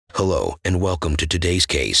Hello and welcome to today's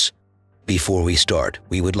case. Before we start,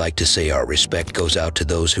 we would like to say our respect goes out to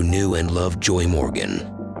those who knew and loved Joy Morgan.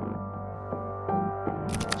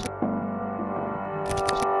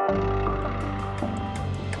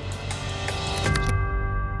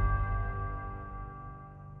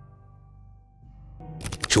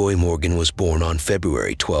 Joy Morgan was born on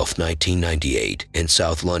February 12, 1998 in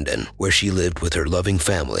South London, where she lived with her loving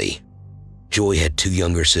family. Joy had two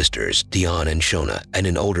younger sisters, Dion and Shona, and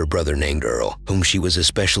an older brother named Earl, whom she was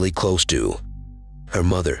especially close to. Her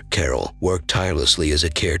mother, Carol, worked tirelessly as a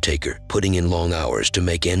caretaker, putting in long hours to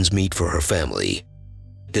make ends meet for her family.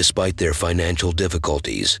 Despite their financial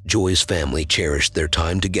difficulties, Joy's family cherished their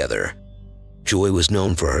time together. Joy was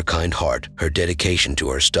known for her kind heart, her dedication to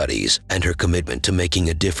her studies, and her commitment to making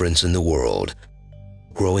a difference in the world.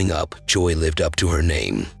 Growing up, Joy lived up to her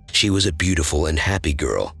name. She was a beautiful and happy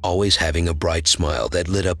girl, always having a bright smile that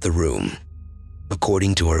lit up the room.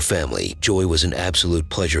 According to her family, Joy was an absolute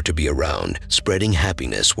pleasure to be around, spreading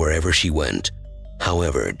happiness wherever she went.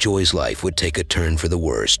 However, Joy's life would take a turn for the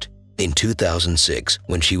worst. In 2006,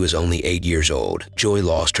 when she was only 8 years old, Joy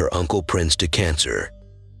lost her uncle Prince to cancer.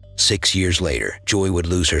 6 years later, Joy would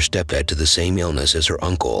lose her stepdad to the same illness as her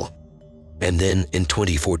uncle. And then, in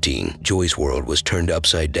 2014, Joy's world was turned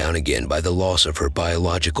upside down again by the loss of her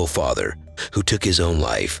biological father, who took his own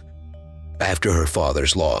life. After her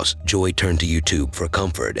father's loss, Joy turned to YouTube for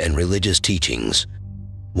comfort and religious teachings.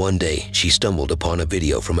 One day, she stumbled upon a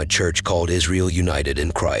video from a church called Israel United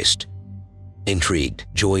in Christ. Intrigued,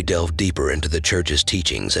 Joy delved deeper into the church's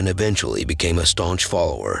teachings and eventually became a staunch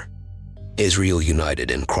follower. Israel United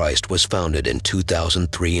in Christ was founded in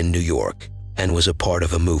 2003 in New York, and was a part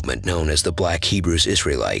of a movement known as the Black Hebrew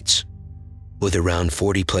Israelites. With around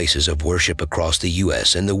 40 places of worship across the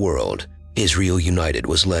US and the world, Israel United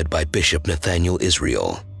was led by Bishop Nathaniel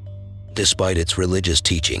Israel. Despite its religious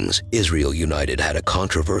teachings, Israel United had a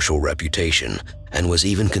controversial reputation and was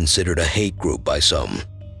even considered a hate group by some.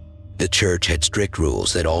 The church had strict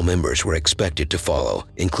rules that all members were expected to follow,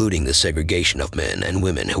 including the segregation of men and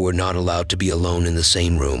women who were not allowed to be alone in the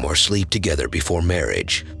same room or sleep together before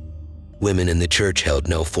marriage. Women in the church held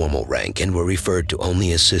no formal rank and were referred to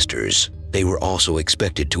only as sisters. They were also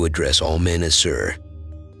expected to address all men as sir.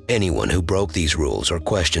 Anyone who broke these rules or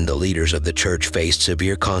questioned the leaders of the church faced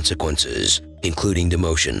severe consequences, including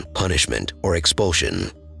demotion, punishment, or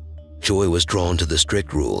expulsion. Joy was drawn to the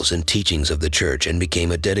strict rules and teachings of the church and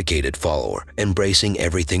became a dedicated follower, embracing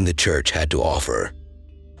everything the church had to offer.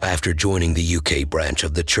 After joining the UK branch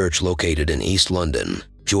of the church located in East London,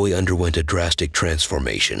 Joy underwent a drastic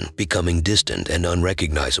transformation, becoming distant and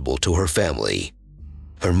unrecognizable to her family.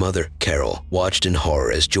 Her mother, Carol, watched in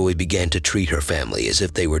horror as Joy began to treat her family as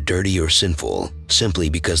if they were dirty or sinful, simply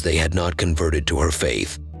because they had not converted to her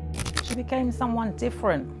faith. She became someone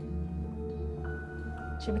different.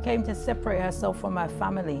 She became to separate herself from her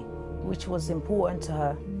family, which was important to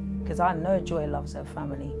her, because I know Joy loves her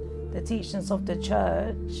family. The teachings of the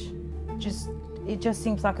church, it just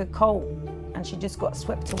seems like a cult. And she just got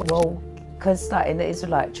swept away. Well, because like in the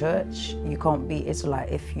Israelite church, you can't be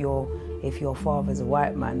Israelite if your father's a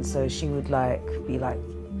white man. So she would be like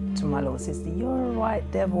to my little sister, "You're a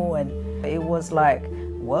white devil," and it was like,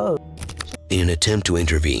 whoa. In an attempt to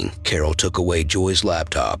intervene, Carol took away Joy's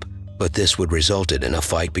laptop, but this would result in a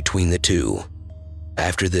fight between the two.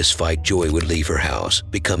 After this fight, Joy would leave her house,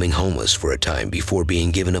 becoming homeless for a time before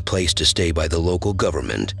being given a place to stay by the local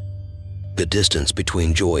government. The distance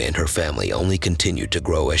between Joy and her family only continued to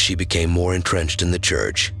grow as she became more entrenched in the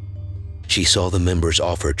church. She saw the members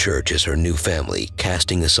of her church as her new family,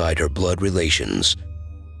 casting aside her blood relations.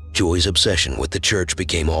 Joy's obsession with the church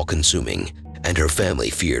became all-consuming, and her family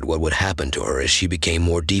feared what would happen to her as she became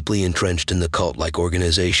more deeply entrenched in the cult-like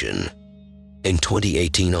organization. In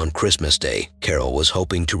 2018, on Christmas Day, Carol was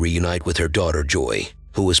hoping to reunite with her daughter Joy,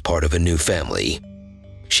 who was part of a new family.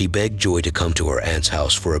 She begged Joy to come to her aunt's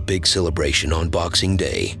house for a big celebration on Boxing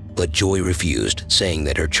Day, but Joy refused, saying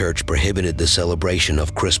that her church prohibited the celebration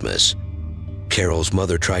of Christmas. Carol's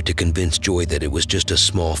mother tried to convince Joy that it was just a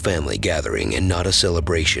small family gathering and not a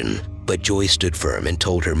celebration, but Joy stood firm and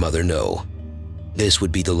told her mother no. This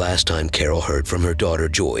would be the last time Carol heard from her daughter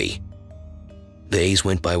Joy. Days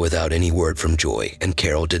went by without any word from Joy, and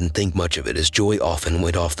Carol didn't think much of it as Joy often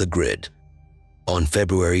went off the grid. On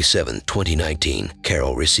February 7, 2019,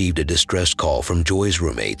 Carol received a distressed call from Joy's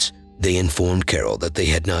roommates. They informed Carol that they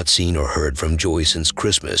had not seen or heard from Joy since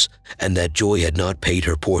Christmas and that Joy had not paid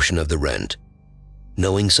her portion of the rent.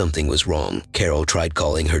 Knowing something was wrong, Carol tried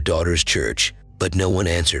calling her daughter's church, but no one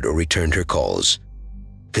answered or returned her calls.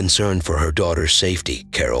 Concerned for her daughter's safety,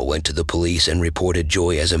 Carol went to the police and reported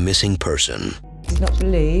Joy as a missing person. did not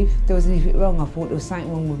believe there was anything wrong. I thought there was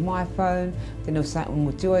something wrong with my phone, then there was something wrong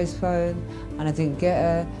with Joy's phone, and I didn't get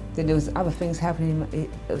her. Then there was other things happening, and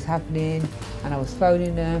I was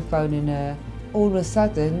phoning her. All of a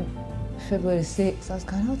sudden, February 6th, I was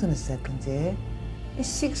going, hold on a second here, it's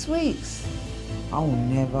 6 weeks. I will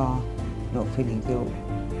never not feeling guilt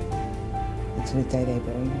until the day they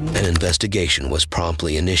bury me. An investigation was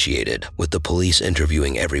promptly initiated, with the police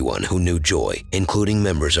interviewing everyone who knew Joy, including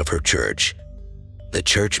members of her church. The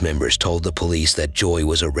church members told the police that Joy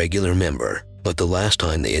was a regular member, but the last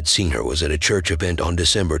time they had seen her was at a church event on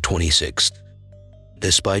December 26th.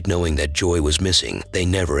 Despite knowing that Joy was missing, they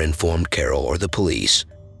never informed Carol or the police.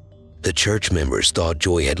 The church members thought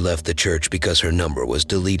Joy had left the church because her number was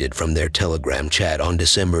deleted from their Telegram chat on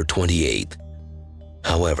December 28th.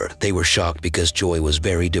 However, they were shocked because Joy was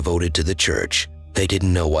very devoted to the church. They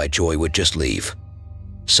didn't know why Joy would just leave.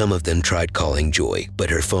 Some of them tried calling Joy, but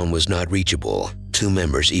her phone was not reachable. 2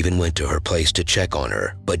 members even went to her place to check on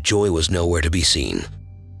her, but Joy was nowhere to be seen.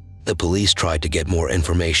 The police tried to get more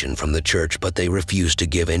information from the church, but they refused to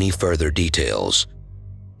give any further details.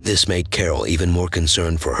 This made Carol even more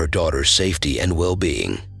concerned for her daughter's safety and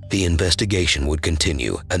well-being. The investigation would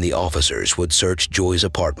continue, and the officers would search Joy's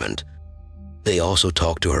apartment. They also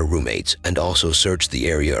talked to her roommates and also searched the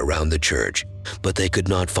area around the church, but they could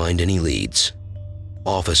not find any leads.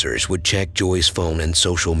 Officers would check Joy's phone and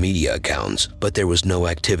social media accounts, but there was no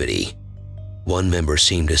activity. One member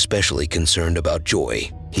seemed especially concerned about Joy.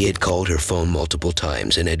 He had called her phone multiple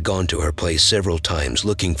times and had gone to her place several times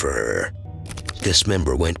looking for her. This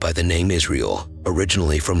member went by the name Israel.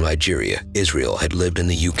 Originally from Nigeria, Israel had lived in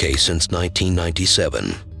the UK since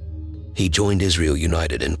 1997. He joined Israel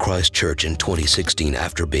United in Christchurch in 2016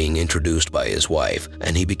 after being introduced by his wife,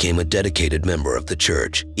 and he became a dedicated member of the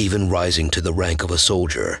church, even rising to the rank of a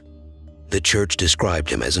soldier. The church described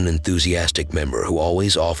him as an enthusiastic member who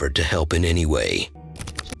always offered to help in any way.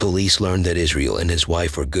 Police learned that Israel and his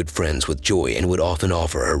wife were good friends with Joy and would often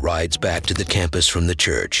offer her rides back to the campus from the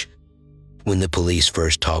church. When the police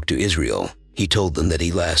first talked to Israel, he told them that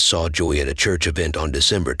he last saw Joy at a church event on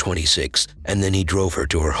December 26th, and then he drove her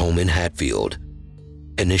to her home in Hatfield.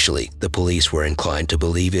 Initially, the police were inclined to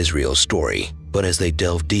believe Israel's story, but as they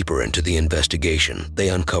delved deeper into the investigation, they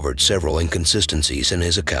uncovered several inconsistencies in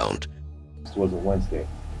his account. It was a Wednesday.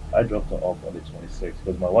 I dropped her off on the 26th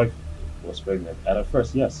because my wife was pregnant. And at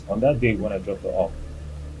first, yes, on that day when I dropped her off,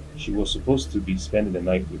 she was supposed to be spending the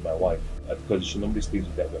night with my wife because she normally stays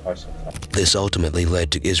with her sometimes. This ultimately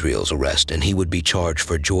led to Israel's arrest, and he would be charged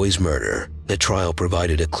for Joy's murder. The trial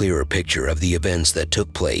provided a clearer picture of the events that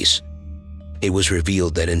took place. It was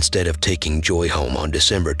revealed that instead of taking Joy home on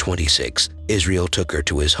December 26th, Israel took her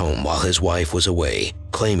to his home while his wife was away,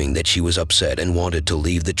 claiming that she was upset and wanted to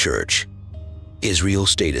leave the church. Israel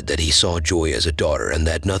stated that he saw Joy as a daughter and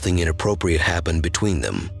that nothing inappropriate happened between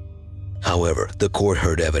them. However, the court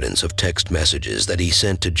heard evidence of text messages that he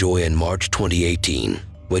sent to Joy in March 2018,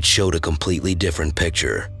 which showed a completely different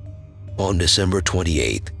picture. On December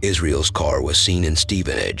 28th, Israel's car was seen in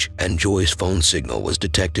Stevenage, and Joy's phone signal was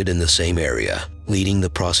detected in the same area, leading the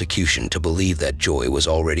prosecution to believe that Joy was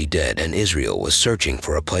already dead and Israel was searching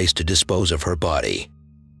for a place to dispose of her body.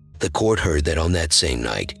 The court heard that on that same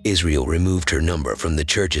night, Israel removed her number from the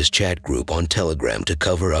church's chat group on Telegram to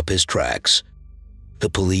cover up his tracks. The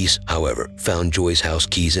police, however, found Joy's house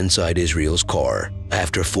keys inside Israel's car.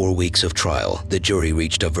 After 4 weeks of trial, the jury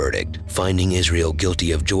reached a verdict, finding Israel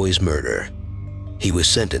guilty of Joy's murder. He was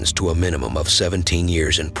sentenced to a minimum of 17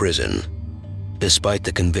 years in prison. Despite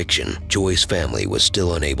the conviction, Joy's family was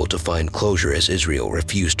still unable to find closure as Israel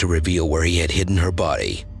refused to reveal where he had hidden her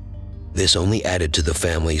body. This only added to the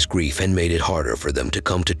family's grief and made it harder for them to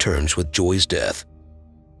come to terms with Joy's death.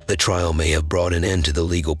 The trial may have brought an end to the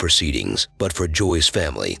legal proceedings, but for Joy's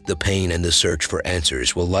family, the pain and the search for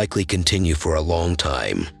answers will likely continue for a long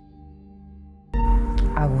time.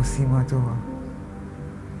 I will see my daughter.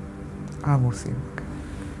 I will see my